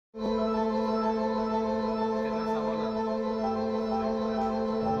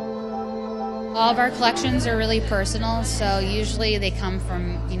All of our collections are really personal, so usually they come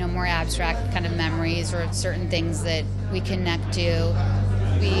from, more abstract kind of memories or certain things that we connect to.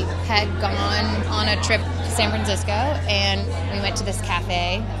 We had gone on a trip to San Francisco, and we went to this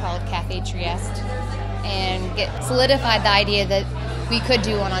cafe called Cafe Trieste, and solidified the idea that we could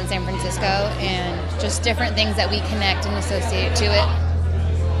do one on San Francisco, and just different things that we connect and associate to it.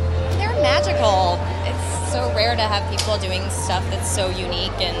 They're magical. It's so rare to have people doing stuff that's so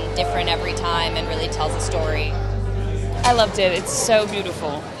unique and different every time and really tells a story. I loved it. It's so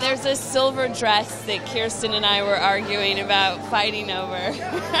beautiful. There's a silver dress that Kirsten and I were arguing about fighting over. I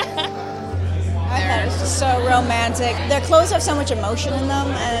thought it was just so romantic. Their clothes have so much emotion in them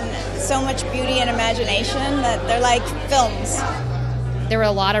and so much beauty and imagination that they're like films. There were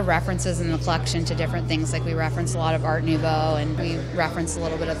a lot of references in the collection to different things. Like we referenced a lot of Art Nouveau, and we referenced a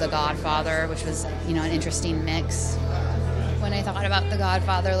little bit of The Godfather, which was, an interesting mix. When I thought about The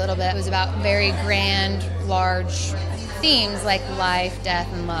Godfather a little bit, it was about very grand, large themes like life,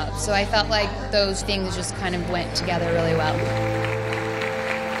 death, and love. So I felt like those things just kind of went together really well.